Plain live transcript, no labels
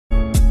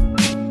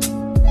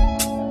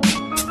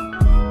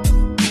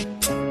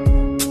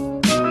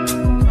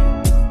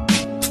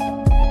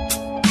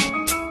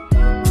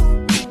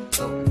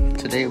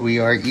we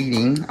are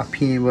eating a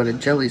peanut butter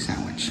jelly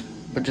sandwich,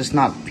 but just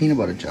not peanut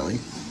butter jelly.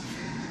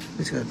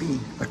 It's gonna be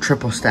a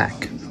triple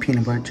stack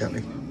peanut butter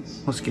jelly.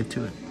 Let's get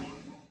to it.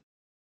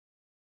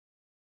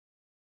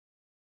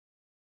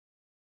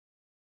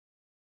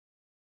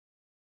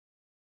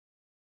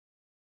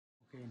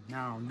 Okay,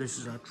 now this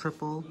is our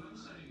triple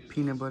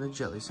peanut butter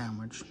jelly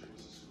sandwich.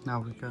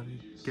 Now we gotta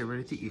get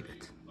ready to eat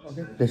it.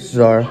 Okay. This is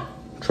our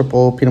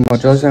triple peanut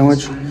butter jelly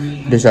sandwich.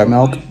 This is our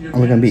milk, and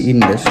we're gonna be eating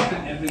this.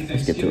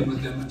 Let's get to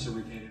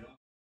it.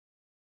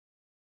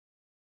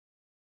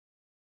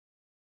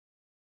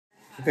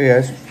 Okay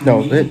guys, that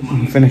was it.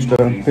 We finished the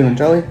peanut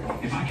jelly.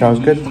 That was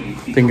good.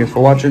 Thank you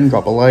for watching.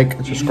 Drop a like,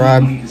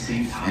 subscribe,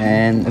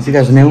 and if you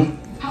guys are new,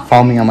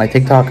 follow me on my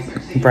TikTok,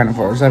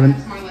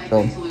 Brandon407.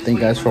 So thank you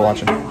guys for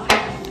watching.